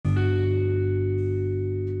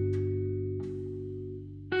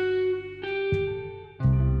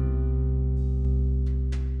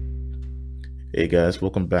Hey guys,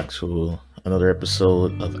 welcome back to another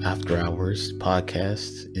episode of After Hours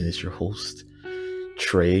Podcast. And it's your host,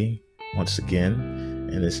 Trey, once again.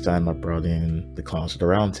 And this time I brought in the clowns of the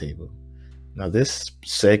Roundtable. Now, this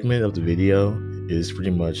segment of the video is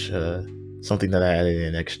pretty much something that I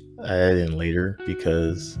added in later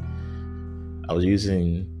because I was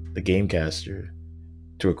using the Gamecaster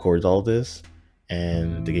to record all this,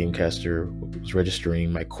 and the Gamecaster was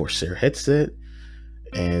registering my Corsair headset,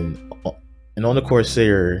 and on the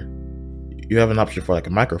Corsair you have an option for like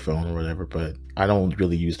a microphone or whatever, but I don't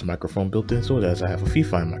really use the microphone built into it, as I have a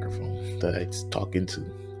Fifine microphone that I talk into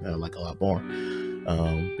like a lot more.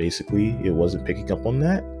 Basically, it wasn't picking up on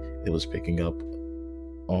that. It was picking up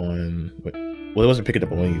on it wasn't picking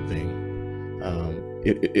up on anything.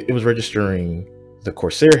 It was registering the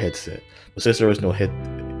Corsair headset, but since there was no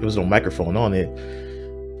microphone on it,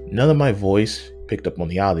 none of my voice picked up on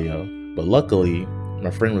the audio. But luckily,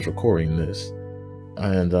 my friend was recording this,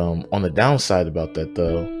 and on the downside about that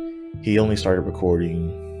though, he only started recording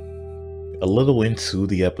a little into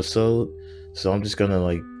the episode, so I'm just gonna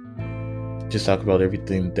just talk about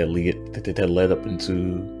everything that led up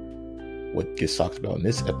into what gets talked about in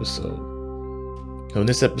this episode. So in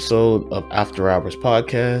this episode of After Hours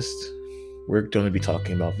Podcast, we're going to be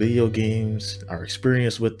talking about video games, our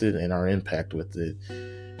experience with it, and our impact with it.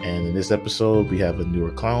 And in this episode, we have a newer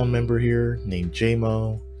clown member here named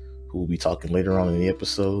JMO, who will be talking later on in the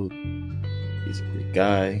episode. He's a great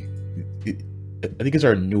guy. I think he's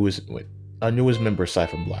our newest member aside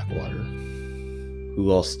from Blackwater,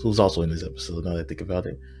 who's also in this episode, now that I think about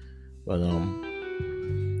it. But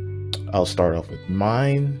I'll start off with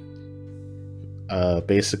mine.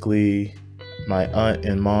 Basically, my aunt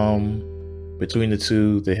and mom, between the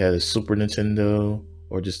two, they had a Super Nintendo,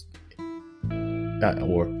 but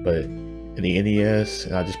in the NES,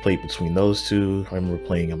 and I just played between those two. I remember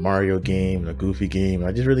playing a Mario game and a Goofy game.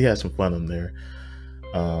 I just really had some fun on there.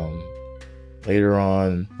 Later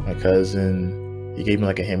on, my cousin, he gave me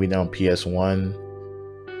like a hand-me-down PS1,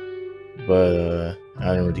 but I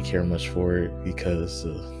didn't really care much for it because,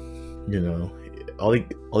 all he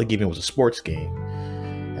gave me was a sports game.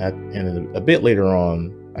 And then a bit later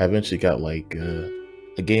on, I eventually got like a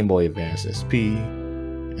Game Boy Advance SP,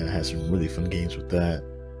 and I had some really fun games with that.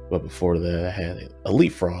 But before that, I had a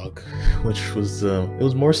Leapfrog, which was it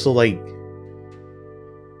was more so like,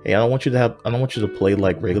 hey, I don't want you to play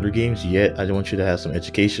like regular games yet. I want you to have some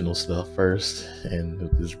educational stuff first, and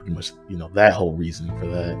it was pretty much that whole reason for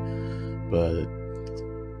that. But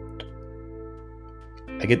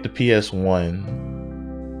I get the PS1,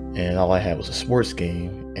 and all I had was a sports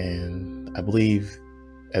game, and I believe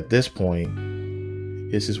at this point,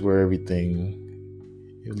 this is where everything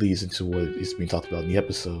leads into what is being talked about in the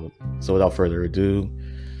episode. So without further ado,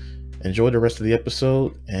 enjoy the rest of the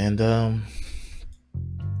episode, and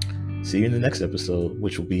see you in the next episode,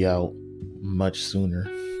 which will be out much sooner.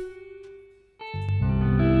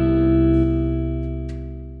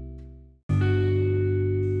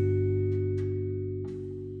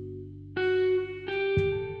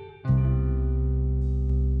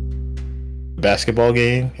 Basketball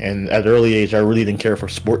game, and at an early age I really didn't care for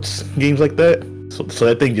sports games like that, so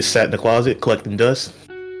that thing just sat in the closet collecting dust.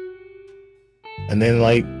 And then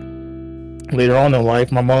like later on in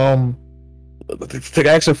life, my mom took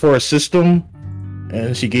action for a system,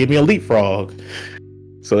 and she gave me a Leapfrog,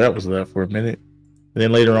 so that was that for a minute. And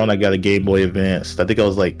then later on I got a Game Boy Advance. I think I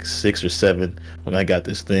was like 6 or 7 when I got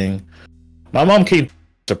this thing. My mom came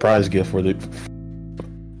surprise gift for it,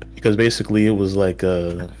 because basically it was like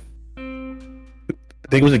I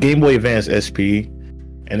think it was a Game Boy Advance SP,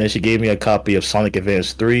 and then she gave me a copy of Sonic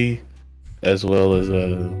Advance 3, as well as I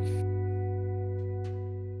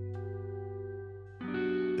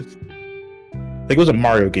think it was a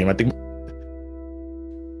Mario game. I think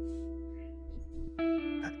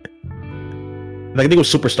it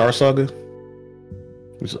was Superstar Saga.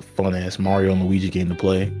 It was a fun ass Mario and Luigi game to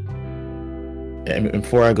play. And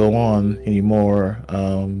before I go on anymore,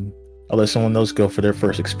 I'll let someone else go for their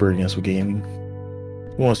first experience with gaming.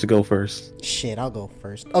 Who wants to go first? Shit, I'll go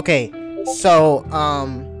first. Okay, so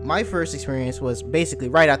my first experience was basically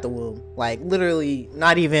right out the womb. Like literally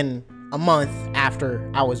not even a month after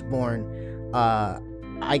I was born.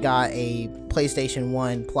 I got a PlayStation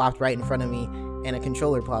 1 plopped right in front of me, and a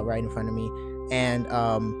controller plopped right in front of me. And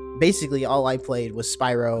basically all I played was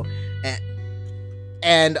Spyro,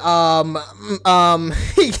 and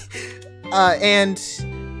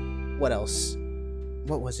what else?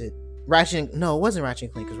 What was it? No, it wasn't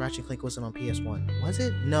Ratchet & Clank, because Ratchet & Clank wasn't on PS1. Was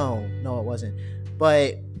it? No, it wasn't.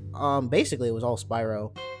 But basically it was all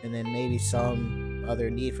Spyro, and then maybe some other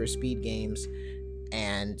Need for Speed games,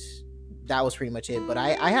 and that was pretty much it. But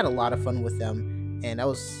I had a lot of fun with them, and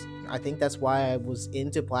I think that's why I was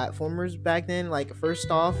into platformers back then, like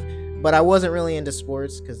first off. But I wasn't really into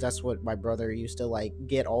sports because that's what my brother used to like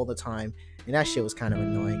get all the time, and that shit was kind of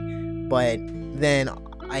annoying. But then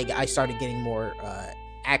I started getting more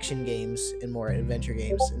action games and more adventure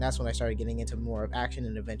games, and that's when I started getting into more of action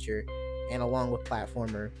and adventure, and along with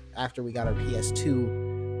platformer after we got our PS2.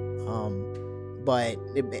 But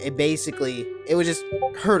it basically, it was just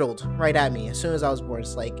hurtled right at me as soon as I was born.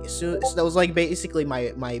 It's like that was like basically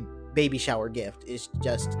my baby shower gift. It's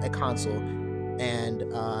just a console, and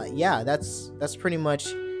yeah, that's pretty much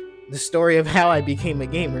the story of how I became a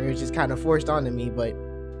gamer. It was just kind of forced onto me, but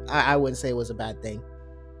I wouldn't say it was a bad thing.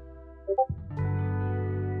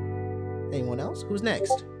 Anyone else? Who's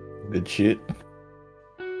next? Good shit.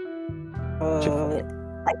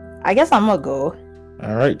 I guess I'm gonna go.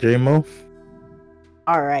 All right, J-Mo.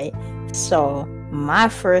 All right. So my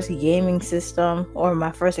first gaming system, or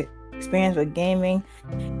my first experience with gaming,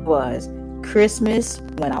 was Christmas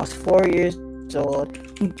when I was 4 years old.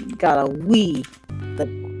 Got a Wii, the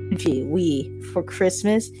Wii for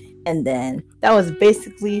Christmas, and then that was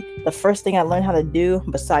basically the first thing I learned how to do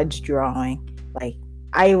besides drawing. Like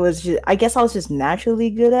I guess I was just naturally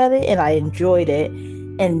good at it, and I enjoyed it.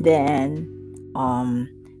 And then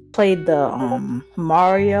played the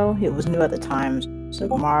Mario. It was new at the time. So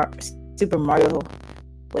New Super Mario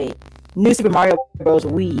Bros.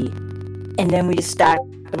 Wii. And then we just stacked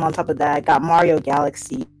them on top of that. Got Mario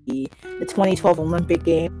Galaxy, the 2012 Olympic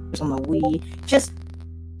Games on the Wii. Just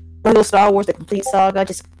Lego Star Wars: The Complete Saga.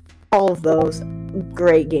 Just all of those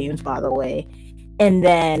great games, by the way. And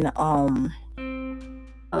then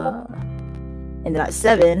at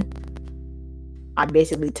 7, I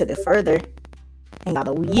basically took it further and got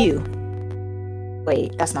a Wii U.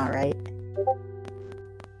 Wait, that's not right.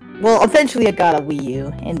 Well, eventually I got a Wii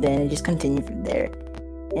U, and then it just continued from there.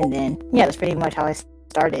 And then, yeah, that's pretty much how I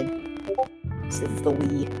started. This is the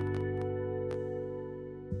Wii.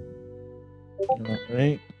 All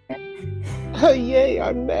right. Yay,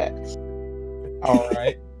 I'm next. All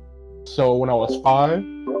right. So when I was 5,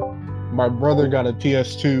 my brother got a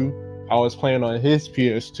PS2. I was playing on his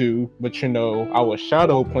PS2, but I was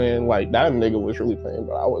shadow playing like that nigga was really playing,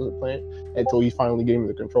 but I wasn't playing until he finally gave me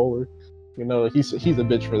the controller. He's a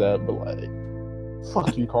bitch for that, but like,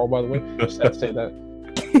 fuck you, Carl. By the way, just had to say that.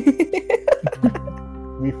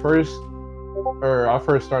 I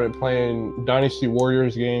first started playing Dynasty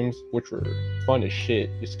Warriors games, which were fun as shit,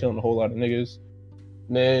 just killing a whole lot of niggas.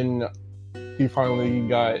 Then he finally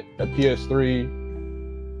got a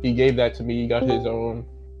PS3. He gave that to me. He got his own.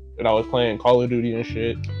 And I was playing Call of Duty and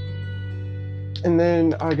shit. And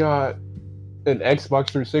then I got an Xbox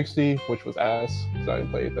 360, which was ass, because I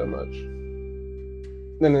didn't play it that much.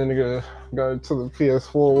 Then the nigga got into the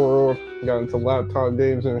PS4 world, got into laptop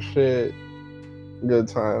games and shit. Good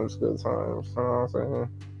times. You know what I'm saying?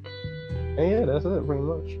 And yeah, that's it, pretty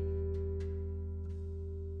much.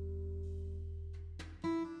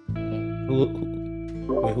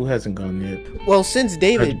 Who hasn't gone yet? Well, since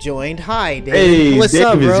David joined, hi David. Hey, What's David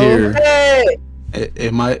up, bro? is here. Hey!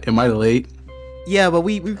 Am I late? Yeah, but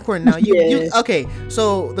we recording now. You Yes. okay?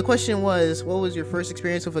 So the question was, what was your first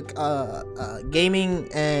experience with gaming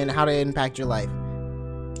and how did it impact your life?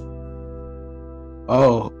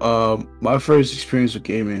 My first experience with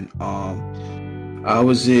gaming. I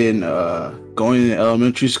was going in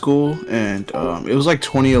elementary school, and it was like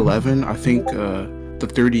 2011. I think the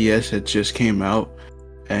 3DS had just came out,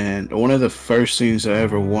 and one of the first things I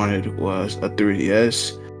ever wanted was a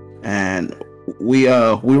 3DS, and we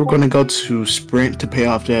were going to go to Sprint to pay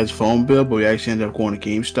off Dad's phone bill, but we actually ended up going to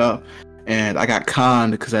GameStop, and I got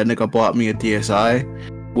conned because that nigga bought me a DSi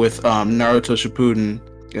with Naruto Shippuden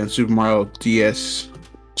and Super Mario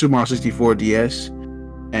 64 DS,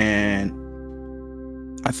 and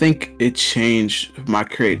I think it changed my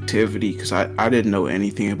creativity because I didn't know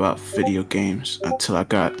anything about video games until I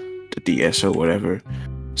got the DS or whatever.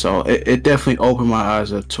 So it definitely opened my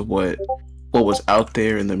eyes up to what was out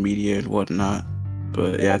there in the media and whatnot.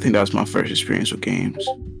 But yeah, I think that was my first experience with games.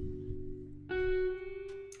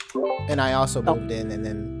 And I also moved in, and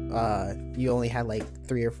then you only had like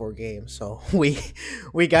 3 or 4 games, so we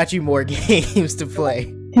got you more games to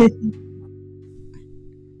play.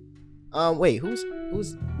 Wait, who's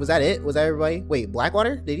was that it? Was that everybody? Wait,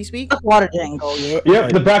 Blackwater? Did he speak? Blackwater didn't go yet.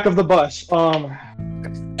 Yep, the back of the bus.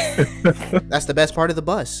 That's the best part of the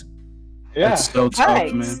bus. Yeah. That's so tough,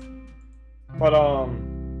 Right. man. But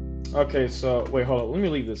okay, so wait, hold on. Let me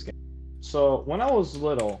leave this game. So when I was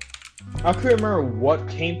little, I couldn't remember what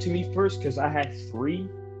came to me first because I had 3.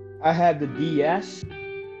 I had the DS,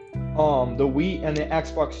 the Wii and the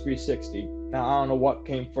Xbox 360. Now I don't know what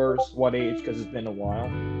came first, what age, because it's been a while.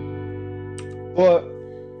 But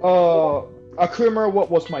I couldn't remember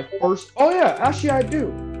what was my first. Oh yeah, actually I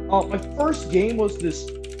do. My first game was this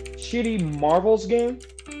shitty Marvels game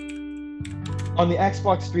on the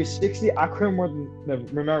Xbox 360. I couldn't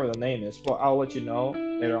remember the name is, but I'll let you know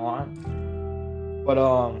later on. But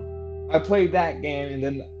I played that game, and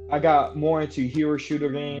then I got more into hero shooter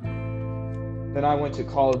games. Then I went to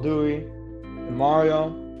Call of Duty and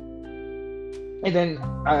Mario. And then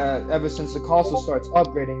ever since the console starts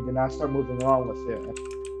upgrading, then I start moving along with it.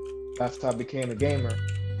 That's how I became a gamer.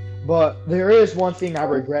 But there is one thing I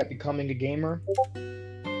regret becoming a gamer.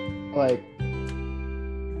 Like,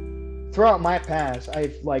 throughout my past, I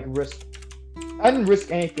didn't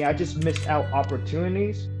risk anything. I just missed out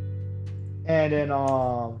opportunities. And then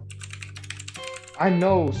I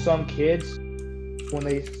know some kids, when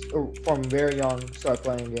they from very young start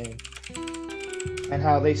playing games, and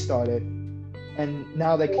how they started, and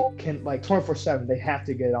now they can like 24/7. They have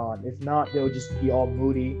to get on. If not, they'll just be all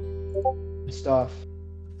moody and stuff.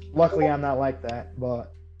 Luckily, I'm not like that,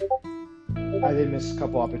 but I did miss a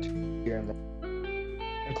couple opportunities here and there,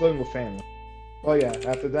 including with family. Oh yeah,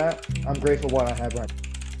 after that, I'm grateful for what I have right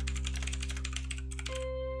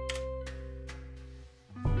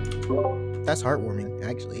That's heartwarming,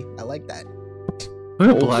 actually. I like that.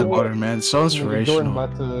 Blackwater, man, so Jordan inspirational.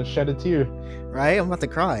 about to shed a tear. Right? I'm about to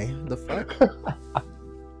cry. The fuck?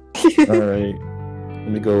 All right, let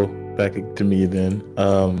me go back to me then.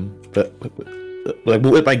 But like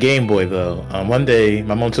with my Game Boy though, one day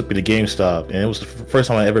my mom took me to GameStop, and it was the first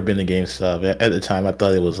time I ever been to GameStop. At the time, I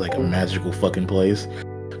thought it was like a magical fucking place,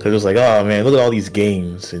 because it was like, oh man, look at all these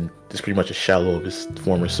games, and it's pretty much a shadow of its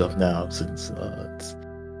former self now. Since it's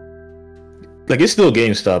like it's still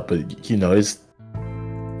GameStop, but you know it's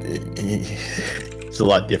a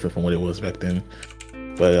lot different from what it was back then.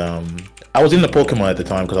 But I was into Pokemon at the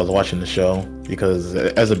time because I was watching the show, because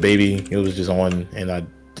as a baby it was just on, and I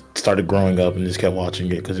started growing up and just kept watching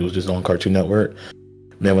it because it was just on Cartoon Network.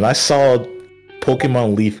 Man, when I saw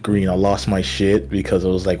Pokemon Leaf Green, I lost my shit, because I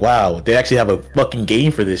was like, wow, they actually have a fucking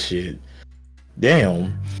game for this shit.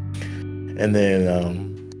 Damn. And then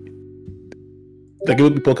like it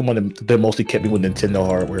would be Pokemon that mostly kept me with Nintendo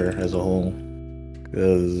hardware as a whole.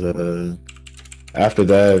 Because after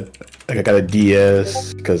that, like I got a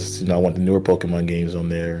DS because I want the newer Pokemon games on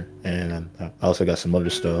there, and I also got some other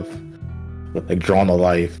stuff like Drawn to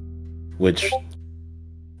Life, which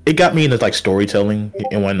it got me into like storytelling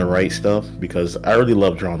and wanting to write stuff, because I really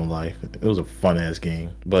love Drawn to Life. It was a fun ass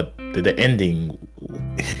game, but the ending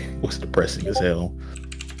was depressing as hell.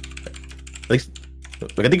 Like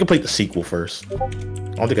I think I played the sequel first. I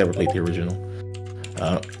don't think I ever played the original.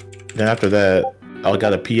 Then after that, I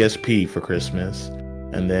got a PSP for Christmas,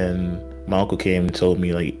 and then my uncle came and told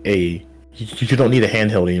me like, hey, you don't need a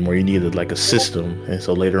handheld anymore, you need like a system. And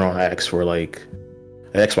so later on I asked for like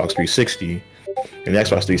an Xbox 360, and the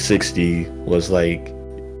Xbox 360 was like,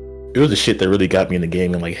 it was the shit that really got me into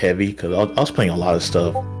gaming like heavy, because I was playing a lot of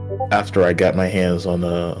stuff after I got my hands on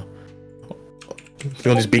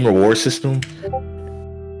this Beam reward system.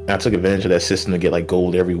 And I took advantage of that system to get like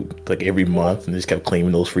gold every month, and just kept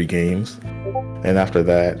claiming those free games. And after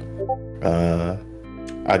that,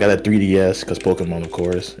 I got a 3DS because Pokemon, of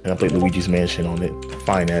course, and I played Luigi's Mansion on it.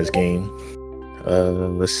 Fine ass game.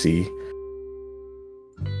 Let's see.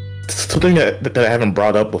 Something that I haven't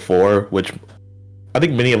brought up before, which I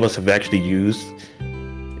think many of us have actually used,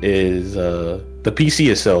 is the PC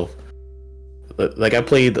itself. Like I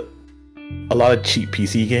played a lot of cheap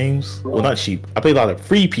PC games. Well, not cheap. I played a lot of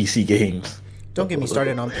free PC games. Don't get me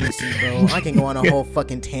started on PC, bro. I can go on a whole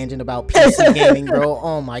fucking tangent about PC gaming, bro.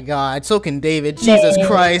 Oh my god. So can David. Jesus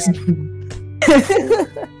Christ.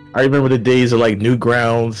 I remember the days of like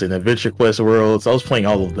Newgrounds and Adventure Quest Worlds. I was playing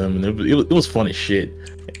all of them, and it was fun as shit.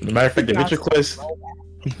 As a matter of fact, Adventure Quest,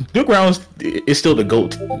 Newgrounds is still the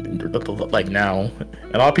GOAT like now.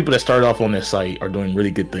 And a lot of people that started off on this site are doing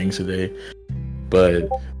really good things today. But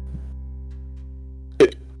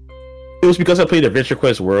it was because I played Adventure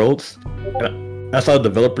Quest Worlds, and I saw the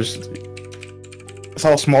developers, I saw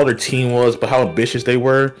how small their team was, but how ambitious they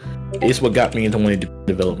were. It's what got me into wanting to do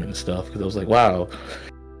development and stuff, because I was like, wow,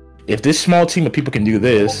 if this small team of people can do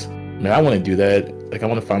this, man, I want to do that. Like, I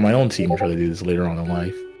want to find my own team and try to do this later on in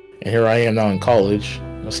life. And here I am now in college,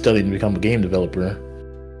 I'm studying to become a game developer.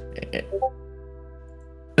 And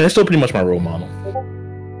it's still pretty much my role model.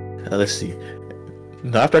 Let's see.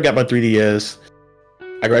 After I got my 3DS,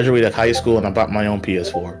 I graduated high school and I bought my own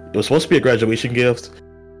PS4. It was supposed to be a graduation gift,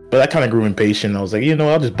 but I kind of grew impatient. I was like,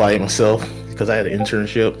 I'll just buy it myself, because I had an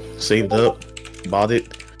internship, saved up, bought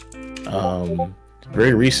it.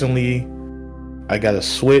 Very recently, I got a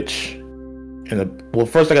Switch,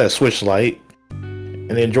 first I got a Switch Lite,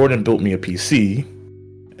 and then Jordan built me a PC,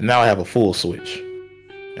 and now I have a full Switch,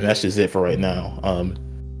 and that's just it for right now.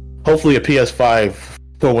 Hopefully a PS5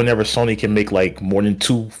 for whenever Sony can make like more than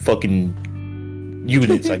 2 fucking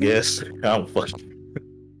units, I guess. I don't fucking.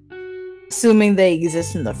 Assuming they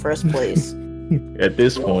exist in the first place. At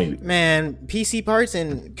this point, Man, PC parts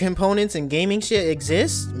and components and gaming shit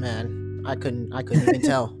exist. Man, I couldn't even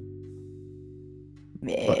tell.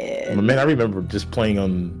 man, I remember just playing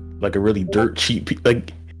on like a really dirt cheap,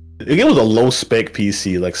 like it was a low spec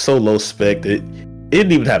PC, like so low spec that it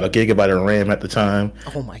didn't even have a gigabyte of RAM at the time.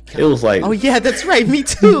 Oh my god! It was like, oh yeah, that's right, me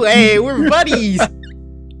too. Hey, we're buddies.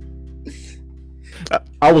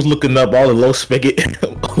 I was looking up all the low spec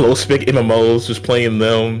MMOs, just playing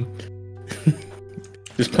them.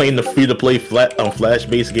 Just playing the free to play Flash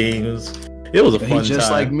based games. It was a fun just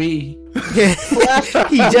time. like me.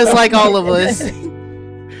 He just like all of us.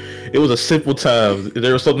 It was a simple time. If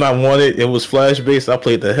there was something I wanted, it was Flash based. I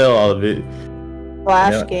played the hell out of it.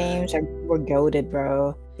 Flash games were goated,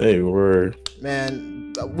 bro. They were.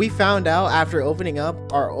 Man, we found out after opening up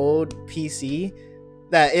our old PC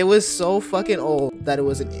that it was so fucking old that it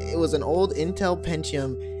was an old Intel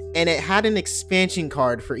Pentium, and it had an expansion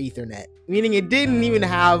card for Ethernet, meaning it didn't even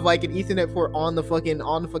have like an Ethernet port on the fucking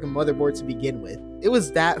motherboard to begin with. It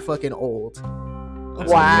was that fucking old. I was like,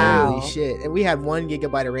 Wow. holy shit! And we had 1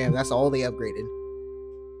 gigabyte of RAM. That's all they upgraded.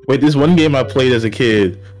 Wait, this one game I played as a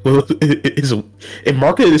kid, it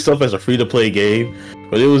marketed itself as a free to play game,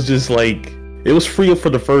 but it was just like, it was free for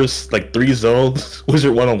the first like 3 zones,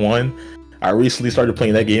 Wizard 101. I recently started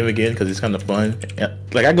playing that game again because it's kind of fun.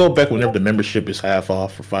 Like I go back whenever the membership is half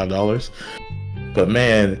off for $5. But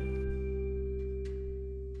man,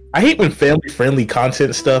 I hate when family friendly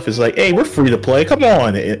content stuff is like, hey, we're free to play, come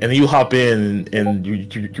on, and then you hop in and you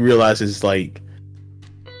realize it's like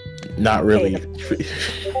not really.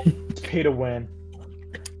 It's pay to win.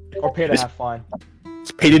 Or pay to have fun.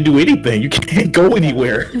 It's pay to do anything. You can't go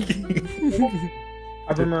anywhere.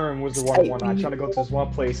 I remember in Wizard 101, I tried to go to this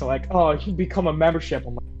one place, and like, oh, you become a membership.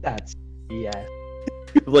 I'm like, that's yeah.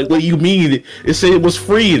 Like, what do you mean? It said it was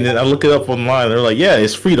free, and then I look it up online. They're like, yeah,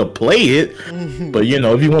 it's free to play it, but you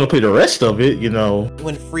know, if you want to play the rest of it, you know.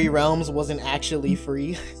 When Free Realms wasn't actually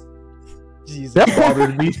free. Jesus. That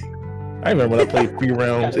bothered me. I remember when I played Free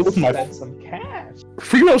Realms. It was Spend some cash.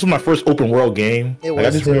 Free Realms was my first open world game. It Like, I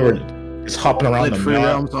was just too. remember just hopping around Played the Free map.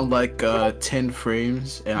 Realms on like 10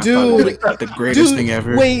 frames, and I Dude, thought it was like the greatest thing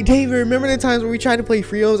ever. Wait, David, remember the times where we tried to play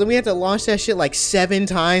Free Realms and we had to launch that shit like 7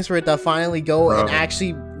 times for it to finally go and Bro.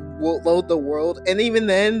 actually load the world? And even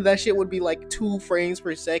then, that shit would be like 2 frames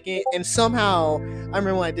per second. And somehow, I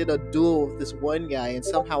remember when I did a duel with this one guy and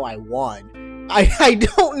somehow I won. I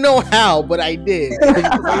don't know how, but I did.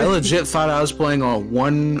 I legit thought I was playing on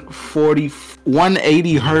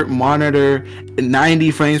 180 hertz monitor,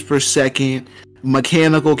 90 frames per second,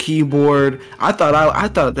 mechanical keyboard. I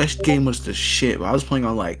thought that game was the shit. But I was playing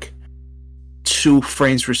on like 2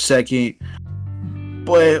 frames per second.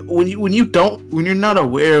 But when you're not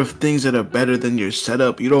aware of things that are better than your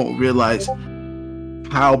setup, you don't realize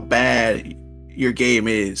how bad your game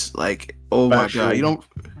is. Like, oh my god, you don't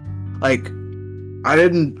like.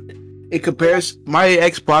 It compares my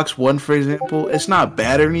Xbox One, for example. It's not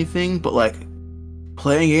bad or anything, but like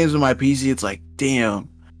playing games on my PC, it's like, damn.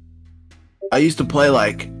 I used to play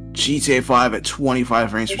like GTA 5 at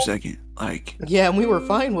 25 frames per second. Like, Yeah, and we were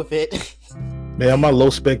fine with it. Man, on my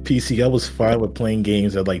low spec PC, I was fine with playing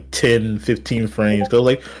games at like 10, 15 frames. Cause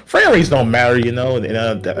like frame rates don't matter, you know. And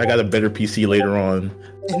I got a better PC later on.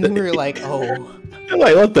 And then we were like, oh. I'm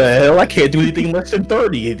like, what the hell? I can't do anything less than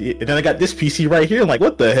 30. And then I got this PC right here. I'm like,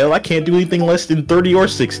 what the hell? I can't do anything less than 30 or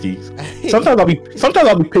 60. Sometimes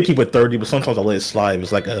I'll be picky with 30, but sometimes I'll let it slide.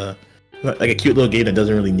 It's like a cute little game that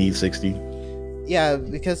doesn't really need 60. Yeah,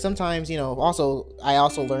 because sometimes, you know, I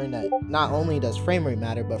also learned that not only does frame rate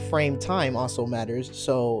matter, but frame time also matters.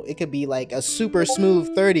 So it could be like a super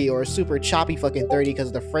smooth 30 or a super choppy fucking 30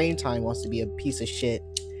 because the frame time wants to be a piece of shit.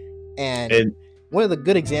 And one of the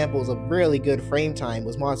good examples of really good frame time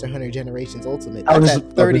was Monster Hunter Generations Ultimate. That's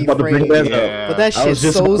at 30 frames. But that shit's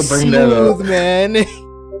so smooth, man.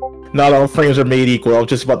 Not all frames are made equal. I was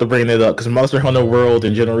just about to bring that up because Monster Hunter World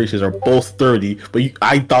and Generations are both 30, but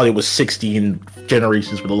I thought it was 60 in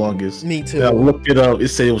Generations for the longest. Me too. And I looked it up. It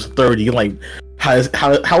said it was 30. I'm like, how is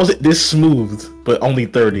it this smooth but only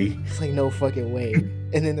 30? It's like, no fucking way.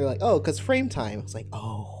 And then they're like, oh, because frame time. I was like,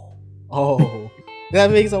 oh. That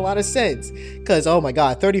makes a lot of sense. Because, oh my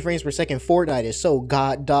god, 30 frames per second Fortnite is so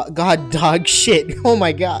god dog shit. Oh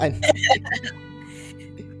my god.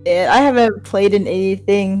 And I haven't played in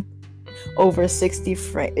anything over 60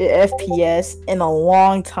 FPS in a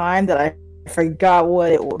long time that I forgot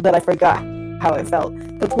how it felt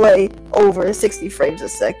to play over 60 frames a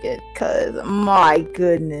second. Cause my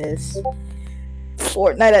goodness,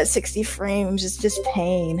 Fortnite at 60 frames is just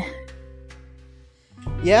pain.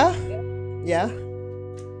 Yeah.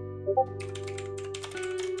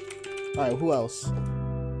 All right, who else?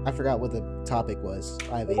 I forgot what the topic was.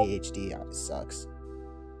 I have ADHD. It sucks.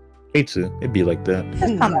 Me too. It'd be like that.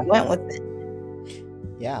 That's kind of went with it.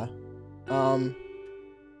 Yeah.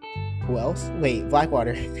 Who else? Wait,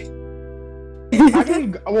 Blackwater.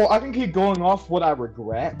 I can keep going off what I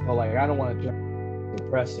regret, but like I don't want to jump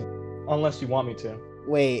depressing unless you want me to.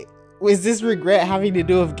 Wait, was this regret having to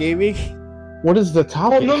do with gaming? What is the Oh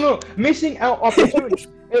topic? no, missing out opportunity.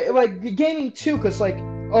 Like gaming too, cause like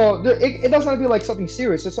it doesn't have to be like something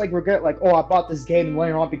serious. It's like regret, like I bought this game and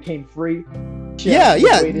later on it became free. Yeah,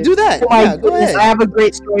 do that. Oh my Yeah, go goodness, ahead. I have a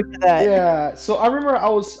great story for that. Yeah, so I remember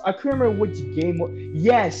I couldn't remember which game.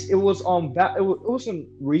 Yes, it was it wasn't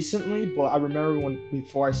recently, but I remember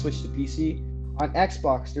before I switched to PC on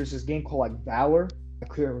Xbox. There's this game called like Valor. I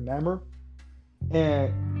couldn't remember,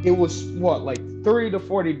 and it was like $30 to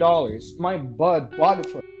 $40. My bud bought it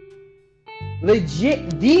for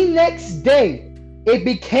legit. The next day, it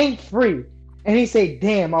became free, and he said,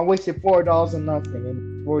 "Damn, I wasted $4 on nothing."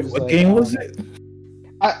 And we're just What like, game was it?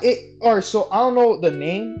 So I don't know the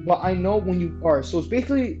name, but I know so it's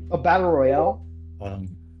basically a battle royale, and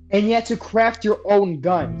you had to craft your own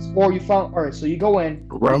guns, or you found, so you go in,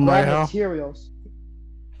 Realm grab Royale? materials.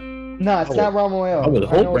 Nah, it's not Realm Royale. I would know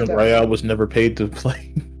hope it's Realm Royale was never paid to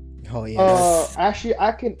play. Oh yeah. Actually,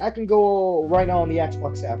 I can go right now on the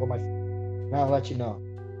Xbox app on my phone, and I'll let you know.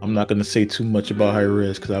 I'm not gonna say too much about high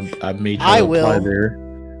risk because I made sure I to apply will. there.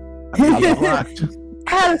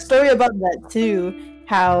 I had a story about that too.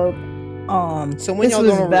 How So when this y'all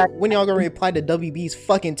was gonna back- when y'all gonna reply to WB's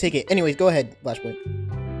fucking ticket? Anyways, go ahead, Flashpoint.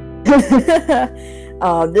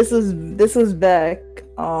 this was back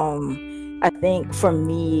I think for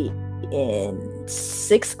me in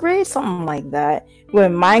 6th grade, something like that,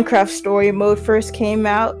 when Minecraft story mode first came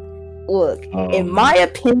out. Look, in my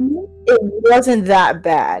opinion, it wasn't that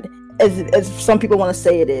bad as some people want to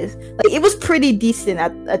say it is. Like, it was pretty decent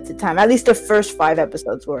at the time. At least the first 5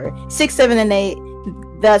 episodes were. 6, 7, and 8,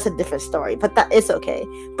 that's a different story, but it's okay.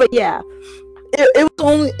 But yeah,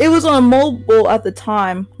 it was on mobile at the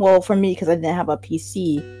time. Well, for me, because I didn't have a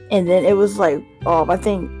PC, and then it was like I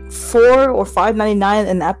think $4 or $5.99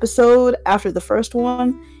 an episode after the first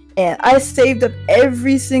one, and I saved up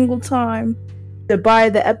every single time to buy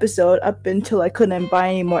the episode up until I couldn't buy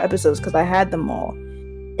any more episodes because I had them all.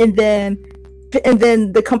 And then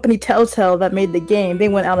the company Telltale that made the game, they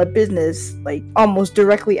went out of business like almost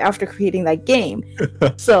directly after creating that game.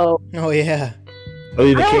 So Oh yeah. Oh,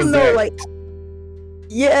 yeah, they I came don't know, back. like,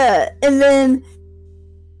 yeah. And then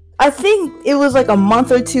I think it was like a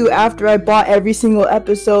month or two after I bought every single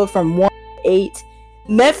episode from 1 to 8.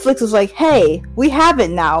 Netflix was like, "Hey, we have it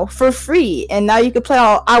now for free, and now you can play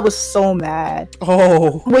all." I was so mad.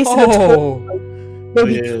 Oh. Wasted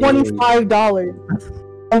maybe Yeah. $25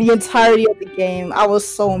 on the entirety of the game. I was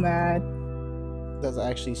so mad. That's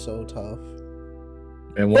actually so tough.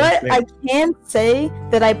 And one But thing, I can say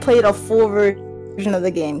that I played a full version of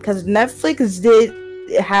the game because Netflix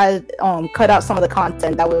had cut out some of the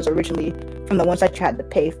content that was originally from the ones that you had to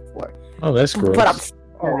pay for. oh, that's gross. But I'm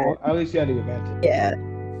Well, at least you had the advantage. yeah.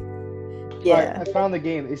 Yeah. I found the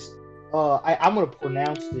game. It's I'm gonna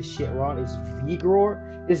pronounce this shit wrong. It's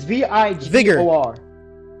Vigor. It's Vigor.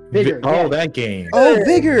 Vigor. Oh, Yeah. that game. Oh,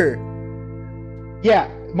 Vigor. Yeah,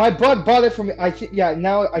 my bud bought it for me. I think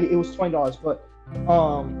now it was $20, but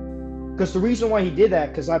because the reason why he did that,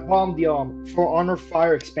 because I bought him the For Honor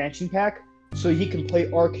Fire expansion pack, so he can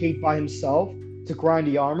play arcade by himself to grind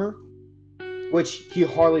the armor, which he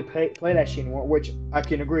hardly play that shit anymore. Which I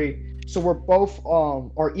can agree. So we're both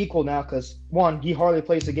are equal now, because 1, he hardly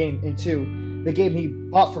plays the game, and 2, the game he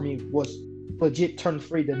bought for me was legit turned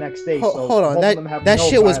free the next day. So Hold on, both of them have that no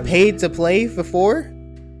shit was violence. paid to play before.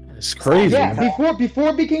 It's crazy. Yeah, before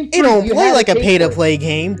it became free, It don't you play had like to a pay pay to for it. play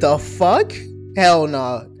game. The fuck? Hell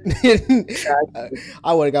no.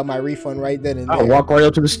 I would have got my refund right then and I'll there. walk right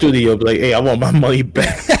up to the studio, be like, "Hey, I want my money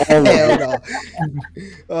back." Hell no.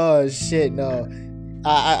 Oh shit, no.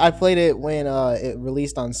 I played it when it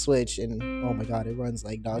released on Switch, and oh my god, it runs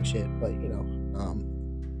like dog shit. But you know,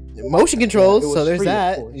 motion controls, it was so there's free, of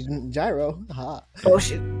that course. gyro. Ha. Oh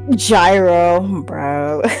shit. Gyro,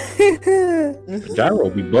 bro. Gyro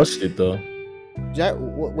be busted though.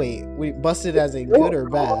 Wait, we busted as a good or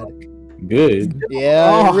bad? Good.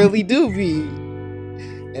 Yeah, Oh. it really do be.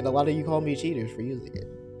 and a lot of you call me cheaters for using it.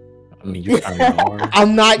 I mean, you kind of are.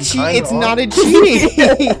 I'm not cheating. It's not a cheating.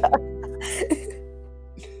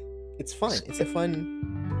 It's fun. It's a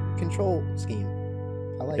fun control scheme.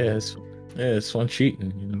 I like it. It's fun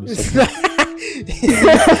cheating. You know, It's not,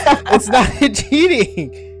 it's not a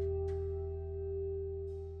cheating.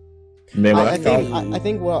 Man, I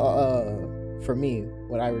think for me,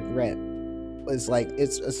 what I regret was like,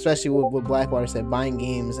 it's especially what Blackwater said, buying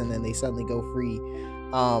games and then they suddenly go free.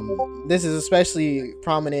 This is especially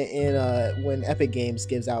prominent in when Epic Games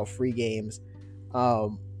gives out free games. I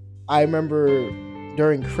remember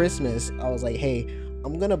during Christmas, I was like, hey,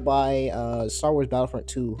 I'm gonna buy Star Wars Battlefront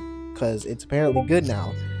 2 because it's apparently good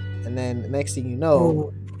now. And then the next thing you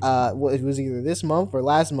know, it was either this month or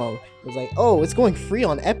last month, it was like, oh, it's going free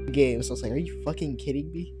on Epic Games. So I was like, are you fucking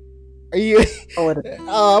kidding me? Are you?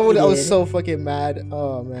 I was so fucking mad.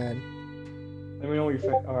 Oh man. Let me know what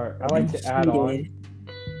your Alright, I like to add on.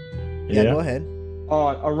 Yeah, go ahead.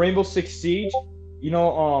 A Rainbow Six Siege. You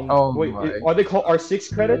know, are they called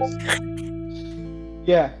R6 credits?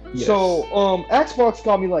 Yeah. Yes. So, Xbox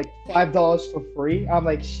got me like $5 for free. I'm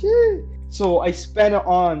like, shit. So I spent it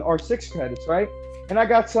on R6 credits, right? And I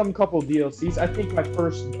got some couple DLCs. I think my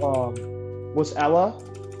first was Ella.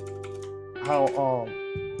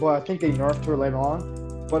 But I think they nerfed her later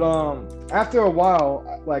on. But after a while,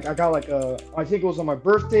 like I got like I think it was on my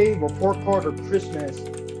birthday, report card, or Christmas.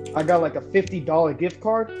 I got like a $50 gift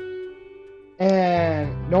card.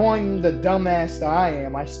 And knowing the dumbass that I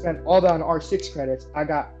am, I spent all that on R6 credits. I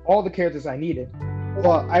got all the characters I needed.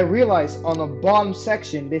 But I realized on the bottom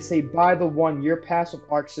section, they say buy the 1 year pass with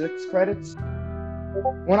R6 credits.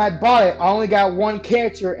 When I bought it, I only got one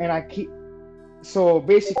character and so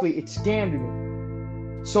basically it scammed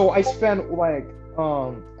me. So I spent like,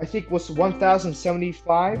 I think it was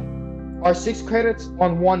 1,075 R6 credits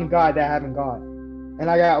on one guy that I haven't got. And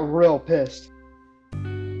I got real pissed.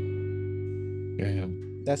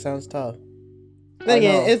 Damn. That sounds tough. Then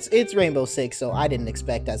again, it's Rainbow Six, so I didn't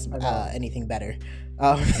expect anything better.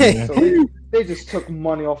 So they just took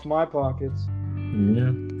money off my pockets.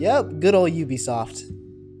 Yeah. Yep, good old Ubisoft.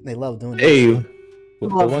 They love doing that. Hey, but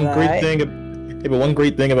one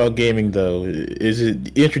great thing about gaming though is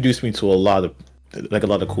it introduced me to a lot of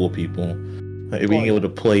cool people. Like, being able to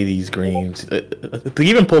play these games.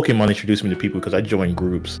 Even Pokemon introduced me to people because I joined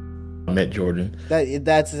groups. I met Jordan.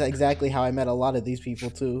 That's exactly how I met a lot of these people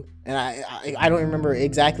too. And I don't remember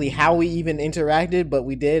exactly how we even interacted, but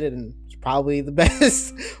we did, and it's probably the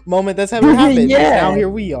best moment that's ever happened. Yeah. Now here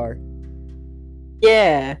we are.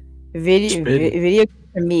 Yeah, video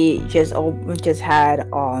for me just had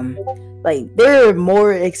like they're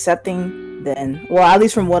more accepting than, well, at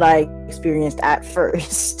least from what I experienced at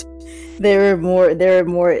first. They're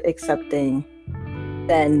more accepting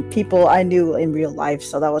than people I knew in real life,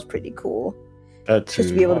 so that was pretty cool. Just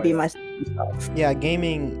to be able to be myself. Yeah,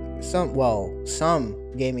 gaming. Some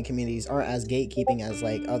gaming communities aren't as gatekeeping as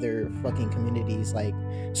like other fucking communities, like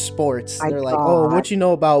sports. They're like, oh, what you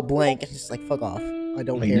know about blank? It's just like, fuck off. I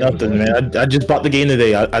don't care. Nothing, man. I just bought the game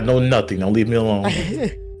today. I know nothing. Don't leave me alone.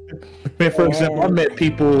 Man, for example, I met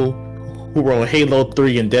people who were on Halo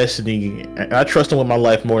 3 and Destiny, and I trust them with my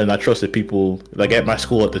life more than I trusted people like at my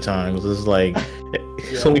school at the time. It was like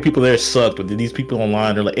so many people there sucked, but these people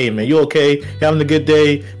online are like, hey man, you okay? You having a good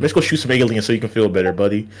day? Let's go shoot some aliens so you can feel better,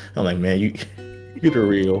 buddy. I'm like, man, you're the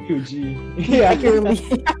real. Yeah, I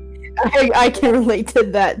can relate to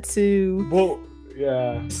that too. Well,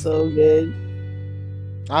 yeah. So good.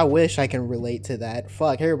 I wish I can relate to that.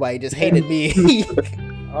 Fuck, everybody just hated me.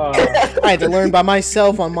 I had to learn by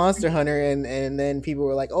myself on Monster Hunter, and then people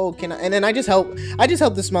were like, "Oh, can I?" And then I just help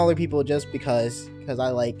the smaller people just because I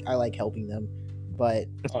like helping them. But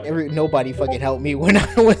nobody fucking helped me when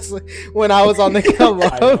I was on the come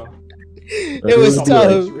up. It was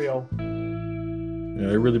tough.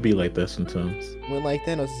 Yeah, it really be like that sometimes. When like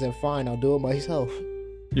Thanos said, "Fine, I'll do it myself."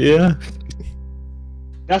 Yeah.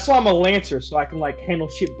 That's why I'm a Lancer, so I can like handle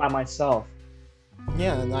shit by myself.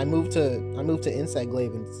 Yeah, and I moved to Insect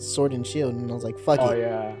Glaive and Sword and Shield, and I was like, "Fuck it." Oh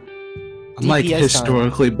yeah. I'm like DPS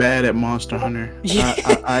historically bad at Monster Hunter. Yeah.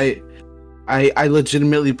 I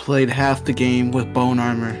legitimately played half the game with bone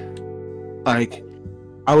armor. Like,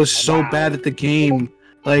 I was so bad at the game.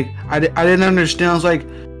 Like, I didn't understand. I was like,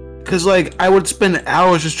 cause like I would spend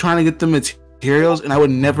hours just trying to get the materials, and I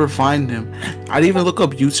would never find them. I'd even look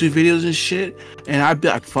up YouTube videos and shit, and I'd be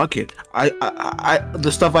like, fuck it. I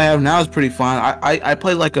the stuff I have now is pretty fun. I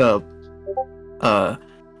play like a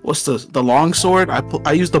what's the longsword?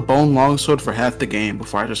 I used the bone longsword for half the game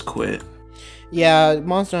before I just quit. Yeah,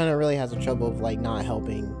 Monster Hunter really has a trouble of like not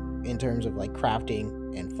helping in terms of like crafting.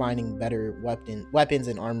 and finding better weapons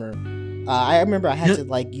and armor. I remember I had to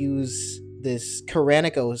like use this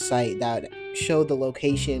Koranico site that showed the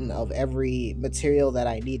location of every material that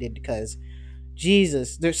I needed because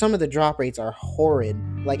Jesus, there's some of the drop rates are horrid.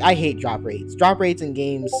 Like I hate drop rates. Drop rates in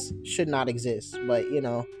games should not exist, but you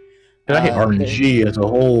know. And I hate RNG as a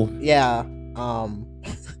whole. Yeah.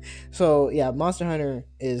 So yeah, Monster Hunter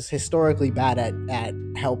is historically bad at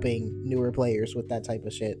helping newer players with that type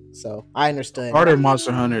of shit. So I understood. Harder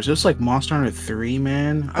Monster Hunters. It's like Monster Hunter 3,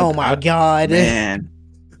 man. Oh my god. Man.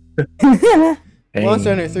 Monster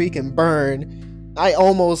Hunter 3 can burn.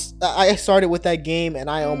 I started with that game and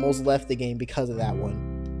I almost left the game because of that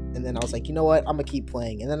one. And then I was like, you know what? I'm gonna keep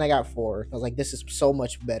playing. And then I got 4. I was like, this is so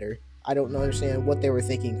much better. I don't understand what they were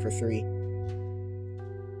thinking for 3.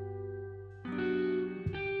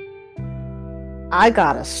 I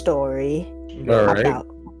got a story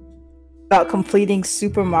about completing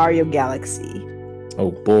Super Mario Galaxy.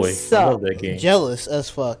 Oh boy, So- I love that game. Jealous as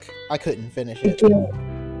fuck. I couldn't finish it.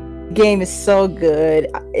 The game is so good.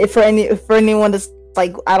 If for anyone that's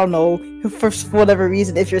like, I don't know, for whatever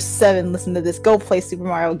reason, if you're 7, listen to this, go play Super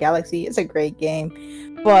Mario Galaxy. It's a great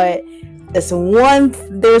game. But there's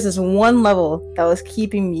this one level that was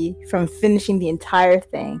keeping me from finishing the entire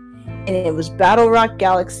thing. And it was Battle Rock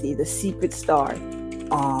Galaxy, the Secret Star.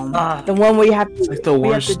 The one where you have to, It's like the where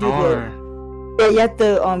you have worst to do star. you have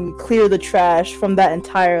to clear the trash from that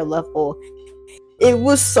entire level. It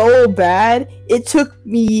was so bad. It took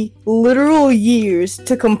me literal years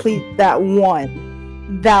to complete that one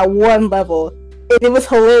level. And it was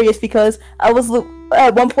hilarious because at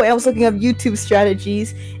one point I was looking up YouTube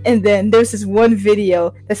strategies, and then there's this one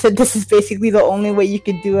video that said this is basically the only way you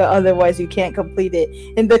can do it, otherwise you can't complete it.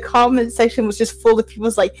 And the comment section was just full of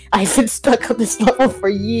people's like, I've been stuck on this level for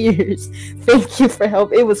years. Thank you for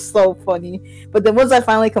help. It was so funny. But then once I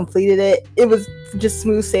finally completed it, it was just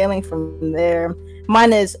smooth sailing from there.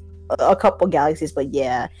 Mine is a couple galaxies, but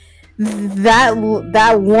yeah, that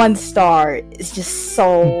 1 star is just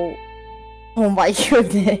so. Oh my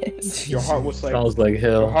goodness! Your heart was like Sounds like your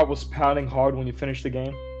hell. heart was pounding hard when you finished the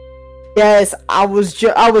game. Yes, I was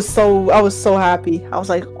so happy. I was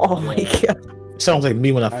like, oh my god. Sounds like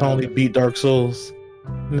me when I finally beat Dark Souls.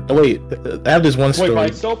 Wait, I have this one Wait, story by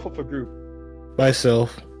itself or for group?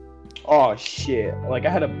 myself. Oh shit! Like I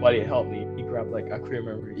had a buddy help me. He grabbed like I couldn't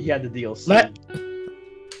remember. He had the DLC.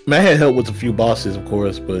 Man, I had help with a few bosses, of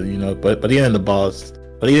course, but you know, but the end of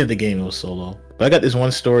the game, it was solo. But I got this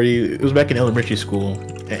one story. It was back in elementary school,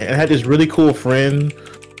 and I had this really cool friend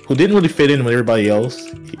who didn't really fit in with everybody else.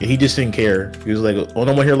 He just didn't care. He was like, "Oh,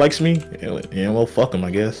 no one here likes me." Yeah, well, fuck him, I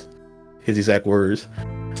guess. His exact words.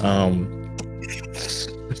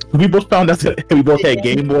 We both found out that we both had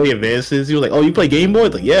Game Boy Advances. He was like, "Oh, you play Game Boy?"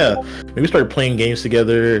 Like, yeah. We started playing games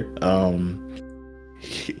together.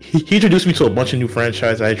 He introduced me to a bunch of new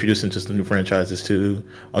franchises. I introduced him to some new franchises too.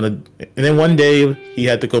 And then one day he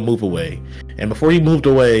had to go move away. And before he moved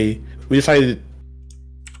away, we decided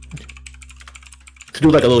to do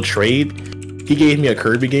like a little trade. He gave me a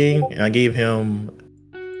Kirby game, and I gave him,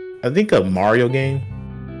 I think, a Mario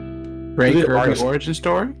game. Great Was it Kirby Mario- origin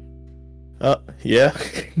story. Yeah.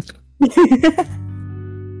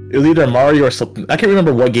 It was either Mario or something. I can't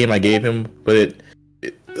remember what game I gave him, but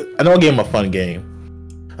I know I gave him a fun game.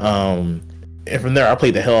 And from there, I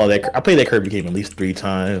played the hell out of that. I played that Kirby game at least 3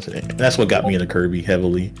 times, and that's what got me into Kirby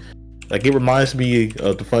heavily. Like, it reminds me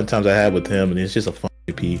of the fun times I had with him, and it's just a fun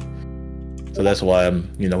repeat. So that's why I'm,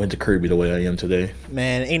 into Kirby the way I am today.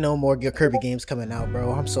 Man, ain't no more good Kirby games coming out,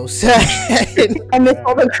 bro. I'm so sad. I miss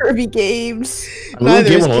all the Kirby games. Neither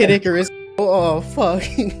We'll is get one. Kid Icarus. Oh fuck.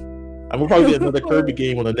 I will probably get another Kirby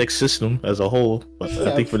game on the next system as a whole. But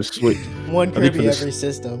I think for the Switch, One I think for Kirby this- every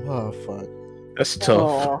system. Oh fuck. that's tough.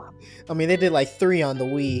 Oh. I mean, they did like 3 on the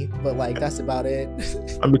Wii, but like that's about it.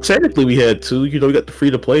 I mean, technically we had 2. We got the free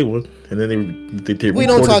to play one, and then they We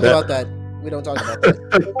don't recorded talk that. about that. We don't talk about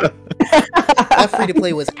that. That free to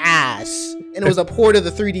play was ass, and it was a port of the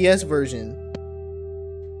 3DS version.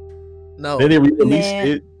 No. Then they re-released Nah.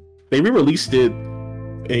 it. They re-released it,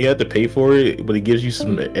 and you have to pay for it, but it gives you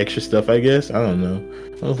some extra stuff, I guess. I don't know.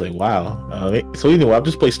 I was like, wow. So anyway, I'll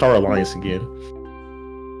just play Star Alliance again.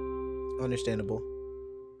 Understandable.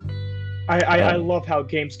 I love how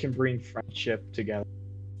games can bring friendship together.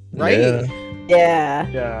 Right? Yeah. Yeah.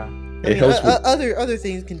 Yeah. I It mean, helps with other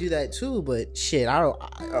things can do that too, but shit,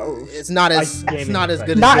 it's not as Like it's not as gaming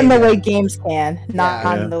good as Not in the gaming. way games can. Not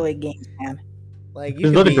Yeah. in the way games can. Like There's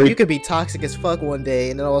another great- you could be toxic as fuck one day,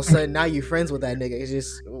 and then all of a sudden now you're friends with that nigga. It's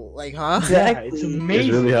just like, huh? Yeah, Exactly. it's It's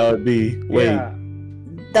amazing. really how it be. Wait, Yeah.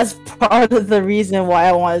 That's part of the reason why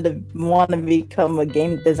I want to become a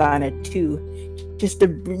game designer too. just to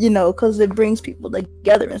because it brings people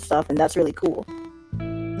together and stuff, and that's really cool.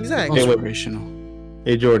 Exactly. Inspirational.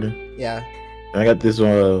 Hey Jordan, Yeah. I got this.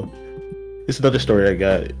 It's another story I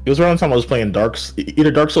got. It was around the time I was playing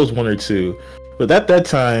either Dark Souls 1 or 2, but at that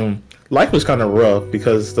time, life was kind of rough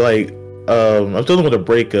because I was dealing with a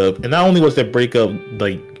breakup, and not only was that breakup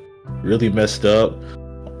really messed up,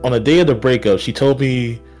 on the day of the breakup, she told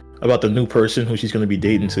me about the new person who she's going to be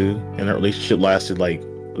dating to, and her relationship lasted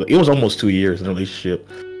it was almost 2 years in a relationship,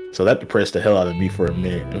 so that depressed the hell out of me for a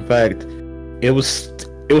minute. In fact, it was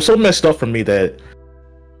so messed up for me that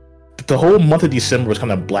the whole month of December was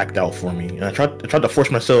kind of blacked out for me, and I tried to force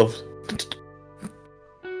myself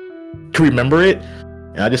to remember it,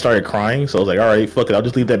 and I just started crying. So I was like, all right, fuck it, I'll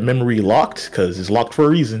just leave that memory locked because it's locked for a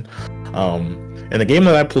reason. And the game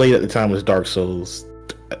that I played at the time was Dark Souls.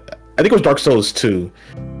 I think it was Dark Souls 2,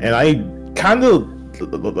 and I kind of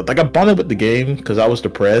I bonded with the game because I was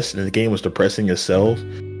depressed, and the game was depressing itself.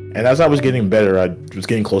 And as I was getting better, I was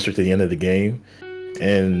getting closer to the end of the game,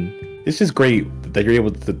 and it's just great that you're able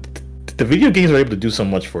to. The video games are able to do so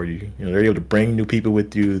much for you. They're able to bring new people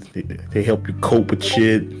with you. They help you cope with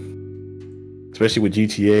shit, especially with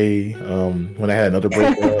GTA. When I had another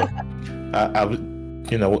breakup, I was,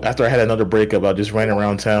 after I had another breakup, I just ran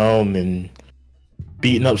around town and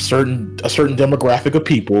beating up a certain demographic of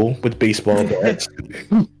people with baseball bats.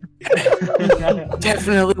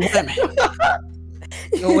 Definitely women.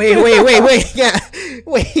 Wait. Yeah.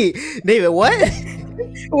 Wait, David, what?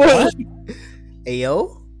 What?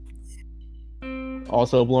 Ayo?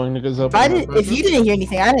 Also blowing niggas up. If you didn't hear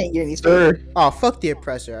anything, I didn't hear anything. Sure. Oh, fuck the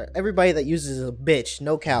oppressor. Everybody that uses a bitch,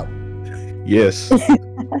 no count. Yes.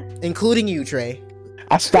 Including you, Trey.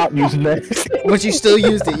 I stopped using that. But you still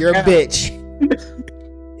used it. You're a bitch.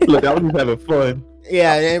 Look, I was just having fun.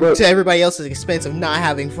 Yeah, and to everybody else's expense of not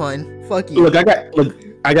having fun. Fuck you. Look,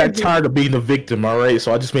 I got tired of being the victim, alright?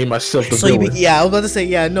 So I just made myself the villain. I was about to say,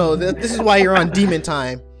 yeah, no, this is why you're on demon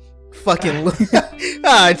time. Fucking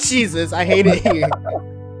Jesus, I hate it here.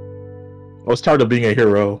 I was tired of being a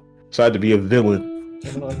hero, so I had to be a villain.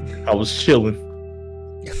 I was chilling.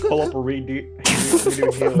 Pull up a redo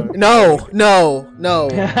healer. No.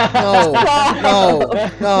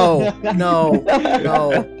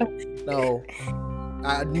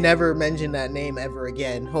 I never mention that name ever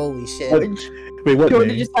again. Holy shit. Wait, what Jordan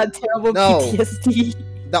name? just had terrible No. PTSD.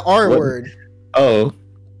 The R What? word. Oh.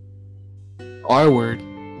 R word.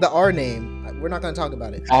 The R name. We're not gonna talk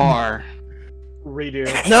about it. R. Redo.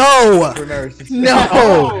 No! For nurses.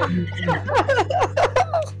 No!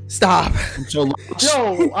 Stop. So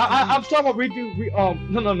No, I'm talking about redo.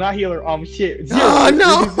 No, not healer. Shit. Zero. Oh,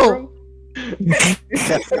 no!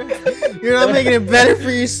 Redo zero. You're not making it better for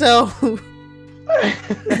yourself.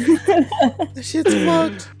 This shit's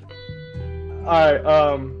fucked. Alright,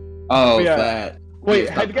 oh, yeah. that. Wait,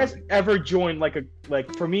 have you guys ever joined like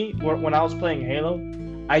for me when I was playing Halo,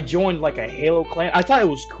 I joined like a Halo clan. I thought it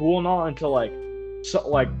was cool and all until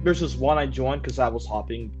there's this one I joined because I was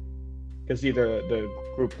hopping because either the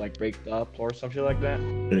group breaked up or something like that.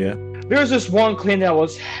 Yeah. There's this one clan that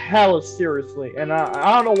was hella seriously, and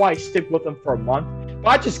I don't know why I stick with them for a month, but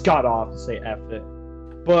I just got off to say F it.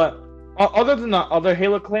 But other than the other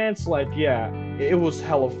Halo clans, it was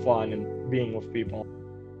hella fun and being with people.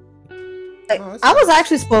 I was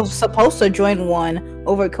actually supposed to join one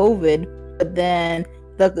over COVID, but then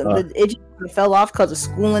it just fell off because of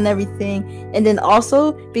school and everything, and then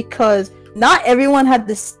also because not everyone had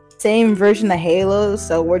the same version of Halo,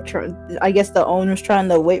 so I guess the owner's trying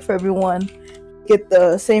to wait for everyone to get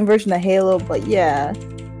the same version of Halo. But yeah,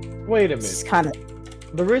 wait a it's minute. kind of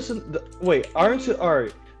The reason, aren't you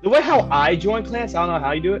alright? The way how I join clans, I don't know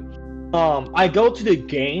how you do it. I go to the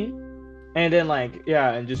game, and then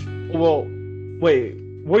and just wait.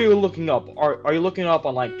 What are you looking up? Are you looking up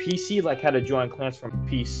on PC, how to join clans from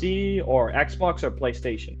PC or Xbox or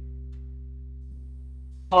PlayStation?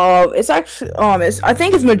 it's actually I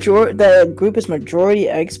think it's the group is majority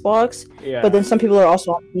Xbox, Yeah. but then some people are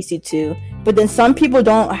also on PC too. But then some people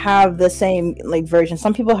don't have the same version.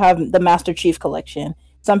 Some people have the Master Chief Collection.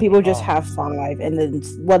 Some people just have 5, and then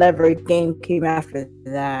whatever game came after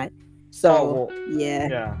that. So yeah.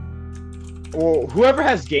 Yeah. Well, whoever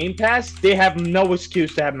has Game Pass, they have no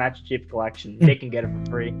excuse to have Master Chief Collection. They can get it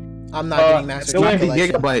for free. I'm not getting Master the Chief way-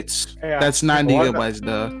 90 Collection. gigabytes. Yeah. That's 90 What? gigabytes,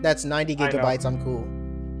 duh. That's 90 I know. gigabytes. I'm cool.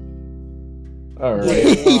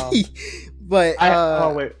 Alright. Wow.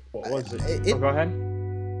 But wait, what was it? it- Go ahead.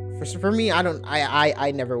 for me,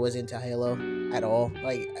 I never was into Halo at all.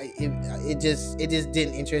 It just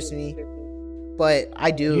didn't interest me. But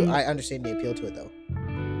I understand the appeal to it though.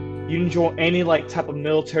 You didn't join any type of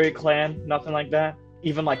military clan, nothing like that.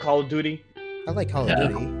 Even Call of Duty. I like Call Yeah. of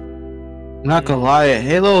Duty. I'm not gonna lie,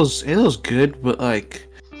 Halo's good, but like,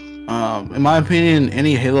 in my opinion,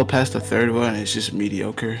 any Halo past the third one is just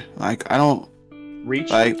mediocre. Like, I don't Reach.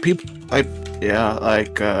 like people like, yeah,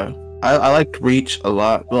 like, I liked Reach a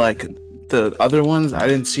lot, but like the other ones, I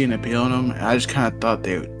didn't see an appeal in them. And I just kind of thought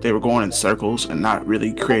they were going in circles and not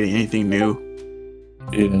really creating anything new,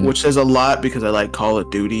 which says a lot because I like Call of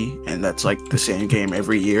Duty, and that's like the same game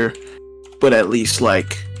every year. But at least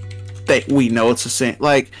like we know it's the same.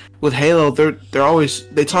 Like with Halo, they're always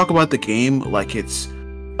they talk about the game like it's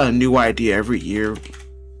a new idea every year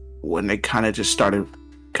when they kind of just started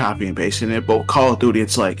copying and pasting it. But with Call of Duty,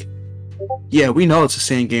 it's like, yeah, we know it's the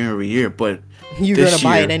same game every year, but You're this gonna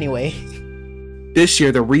buy year- it anyway. this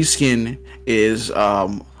year the reskin is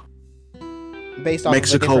Based off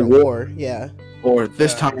Mexico of a different War. war. Yeah. or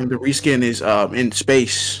this Yeah. time the reskin is in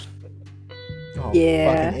space. Oh,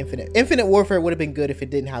 Yeah. fucking Infinite. Infinite Warfare would have been good if it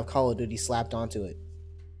didn't have Call of Duty slapped onto it.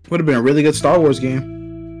 Would have been a really good Star Wars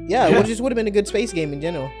game. Yeah, Yeah. it just would have been a good space game in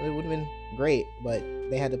general. It would have been great, but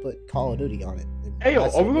they had to put Call of Duty on it. Hey, yo,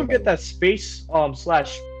 That's are we what gonna get nobody- that space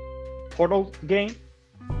slash portal game?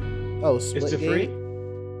 Oh, Is split it free?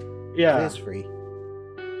 game? Yeah. It is free.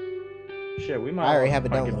 Shit, we might. I already have it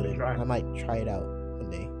might give a downloaded. try. I might try it out one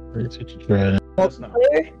day. That's not-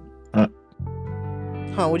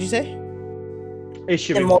 Huh? What'd you say? It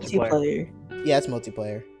should And be multiplayer. multiplayer. Yeah, it's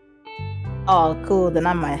multiplayer. Oh, cool. Then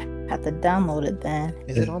I might have to download it then.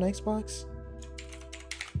 Is it on Xbox?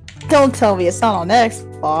 Don't tell me it's not on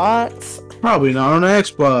Xbox. Probably not on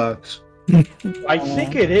Xbox. I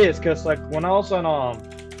think it is, cause like when I was on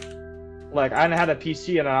like I had a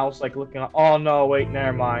PC and I was like looking. Oh no, wait,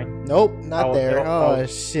 never mind. Nope, not Oh, there. oh, Oh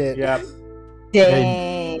shit. Yeah.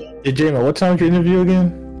 Dang. Hey, Jamin, what time's your interview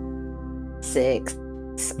again? 6.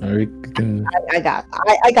 We can, I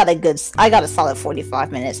got a solid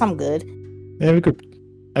 45 minutes. I'm good. yeah, we could.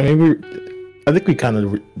 I mean, I think we kind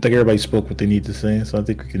of like everybody spoke what they need to say, so I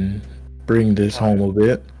think we can bring this home a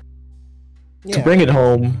bit. To Yeah. bring it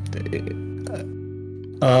home,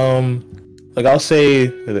 like I'll say,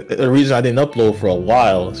 the reason I didn't upload for a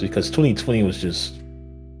while is because 2020 was just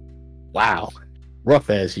wow, rough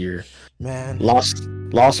ass year. Man.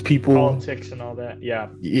 Lost people. Politics and all that. Yeah.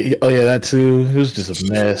 Oh yeah, that too. It was just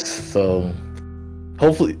a mess. So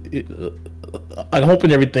hopefully, I'm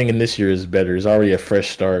hoping everything in this year is better. It's already a fresh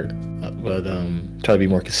start, but try to be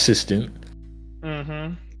more consistent.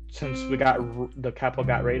 Mm-hmm. Since we got the capital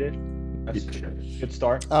got raided, that's a good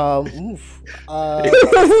start. Oof.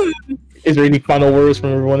 Is there any final words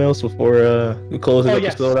from everyone else before we close the Oh,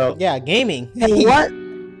 yes. episode out? Yeah, gaming. And what?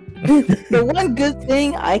 The one good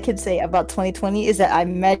thing I could say about 2020 is that I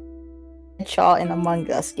met y'all in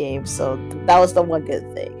Among Us game, so that was the one good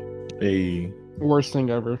thing. Hey, Worst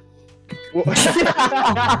thing ever.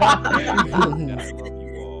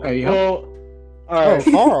 Hey, Well, all Oh, right.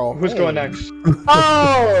 Carl. Who's hey. going next?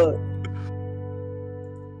 Oh,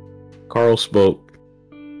 Carl spoke.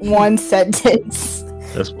 one sentence.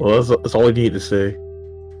 That's all we need to say.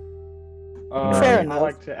 Fair I'd enough.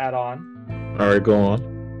 like to add on. All right, go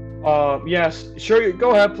on. Yes, sure.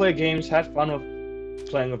 Go ahead, play games. Have fun with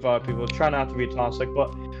playing with other people. Try not to be toxic,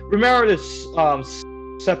 but remember to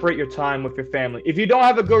separate your time with your family. If you don't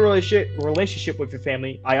have a good relationship with your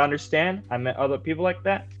family, I understand. I met other people like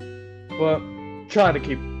that, but try to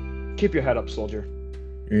keep your head up, soldier.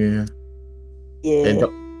 Yeah. Yeah.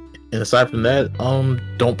 And aside from that,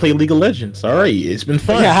 don't play League of Legends. All right, it's been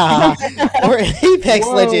fun. Yeah. Or Apex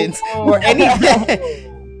Whoa, Legends. whoa. Or any.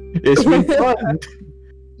 It's been fun.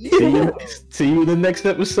 See you in the next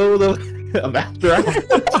episode of After Hours.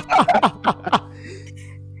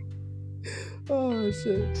 Oh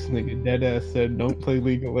shit. This nigga deadass said, "Don't play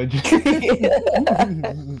League of Legends."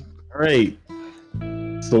 All right.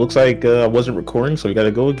 So it looks like I wasn't recording, so we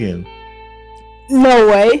gotta go again. No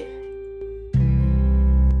way.